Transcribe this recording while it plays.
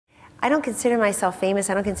I don't consider myself famous.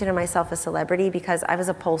 I don't consider myself a celebrity because I was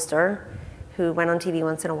a pollster who went on TV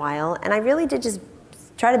once in a while, and I really did just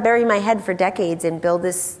try to bury my head for decades and build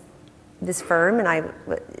this firm, and I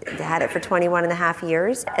had it for 21 and a half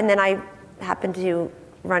years. And then I happened to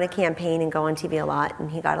run a campaign and go on TV a lot, and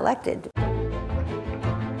he got elected.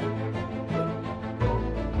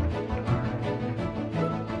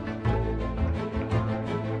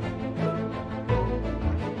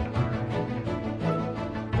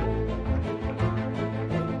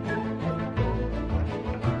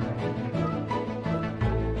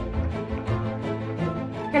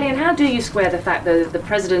 Kellyanne, how do you square the fact that the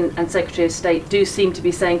President and Secretary of State do seem to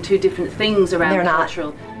be saying two different things around They're not.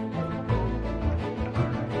 cultural?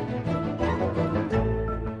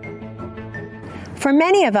 For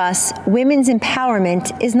many of us, women's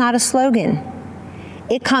empowerment is not a slogan.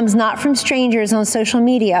 It comes not from strangers on social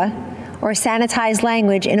media or sanitized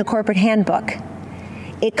language in a corporate handbook.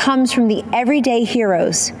 It comes from the everyday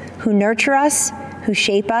heroes who nurture us, who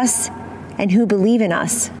shape us, and who believe in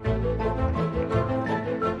us.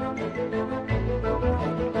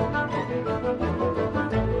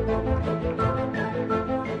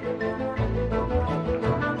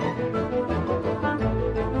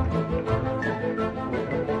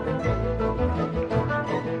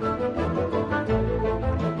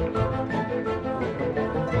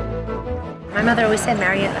 My mother always said,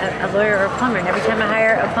 marry a lawyer or a plumber. And every time I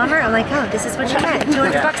hire a plumber, I'm like, oh, this is what you get.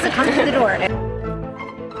 $200 to come through the door.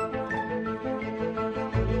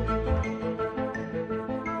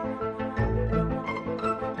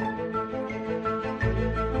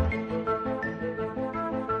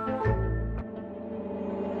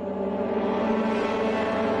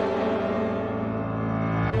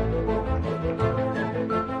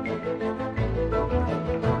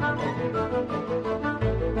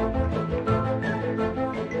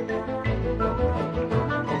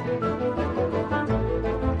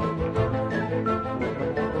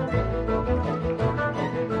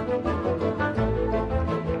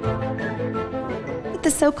 The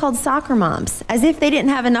so-called soccer moms, as if they didn't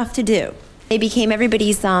have enough to do. They became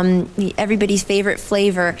everybody's favorite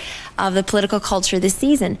flavor of the political culture this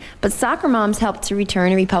season. But soccer moms helped to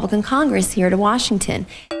return a Republican Congress here to Washington.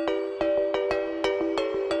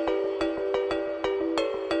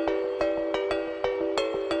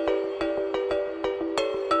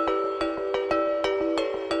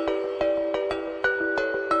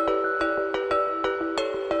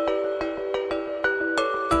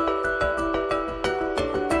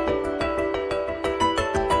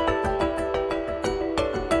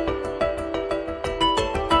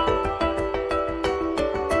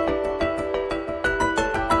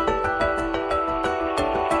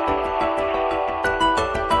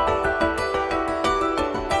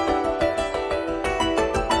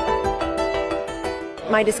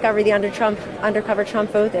 My discovery, the undercover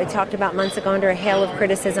Trump vote that I talked about months ago under a hail of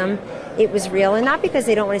criticism, it was real. And not because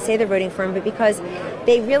they don't want to say they're voting for him, but because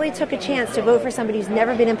they really took a chance to vote for somebody who's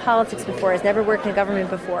never been in politics before, has never worked in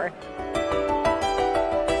government before.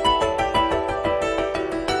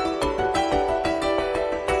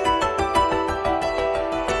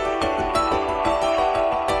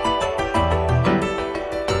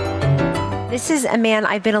 This is a man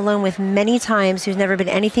I've been alone with many times who's never been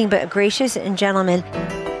anything but a gracious and gentleman.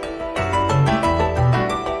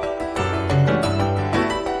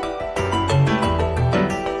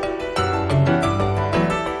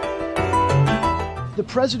 The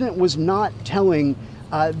president was not telling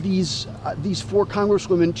these four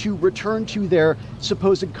congresswomen to return to their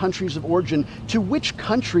supposed countries of origin. To which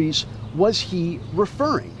countries was he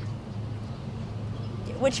referring?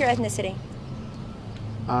 What's your ethnicity?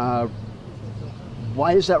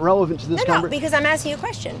 Why is that relevant to this conversation? No, because I'm asking you a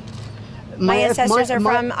question. My ancestors are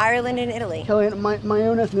from Ireland and Italy. Kellyanne, my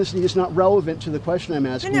own ethnicity is not relevant to the question I'm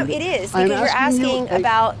asking. No, it is, because you're asking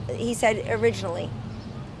about, he said originally.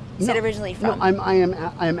 He said originally from. No, I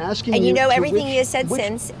am asking you. And you know everything he has said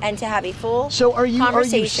since, and to have a full conversation.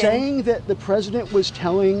 Are you saying that the president was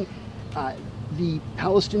telling the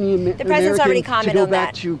Palestinian Americans to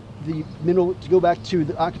go back to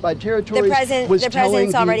the occupied territories? The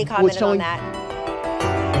president's already commented on that.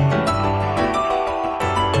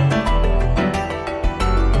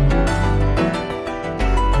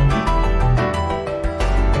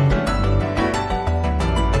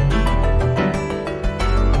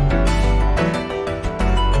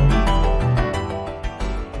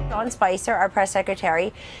 Spicer, our press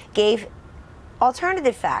secretary, gave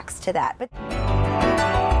alternative facts to that. But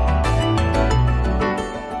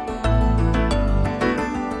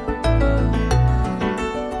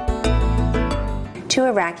two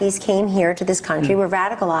Iraqis came here to this country, were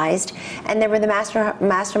radicalized, and they were the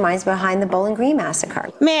masterminds behind the Bowling Green massacre.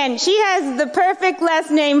 Man, she has the perfect last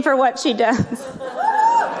name for what she does.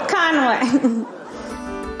 Conway.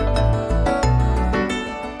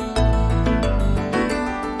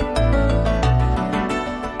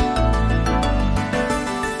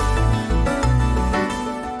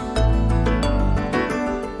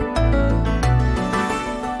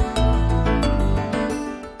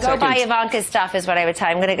 Go buy Ivanka's stuff is what I would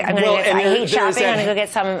tell you. I hate shopping. I'm going to go get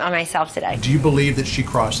some on myself today. Do you believe that she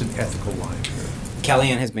crossed an ethical line?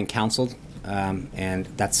 Kellyanne has been counseled, and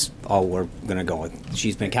that's all we're going to go with.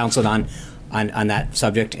 She's been counseled on that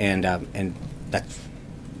subject, and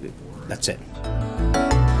that's it.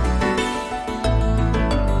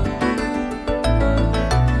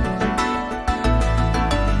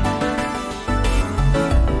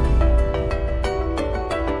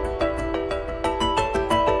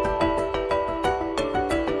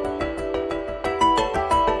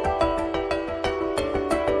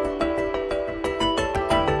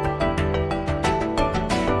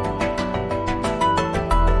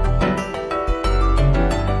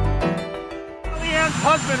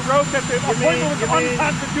 Husband wrote that the appointment was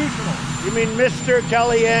unconstitutional. You mean Mr.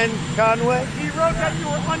 Kellyanne Conway? He wrote that you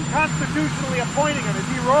were unconstitutionally appointing him. Is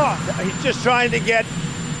he wrong? He's just trying to get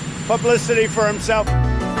publicity for himself.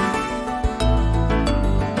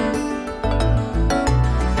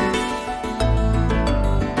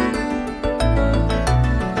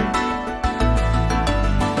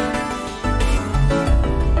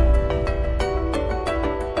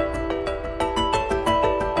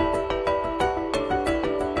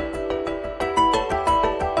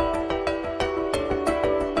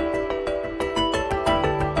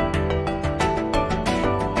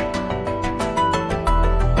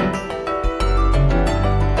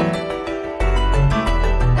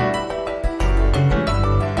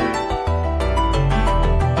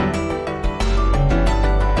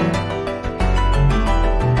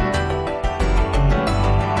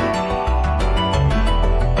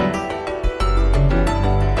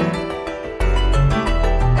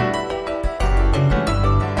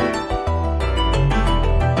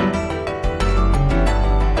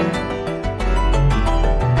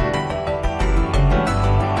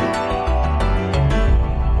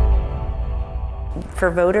 For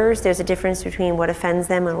voters, there's a difference between what offends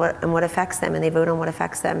them and what affects them, and they vote on what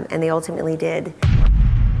affects them, and they ultimately did.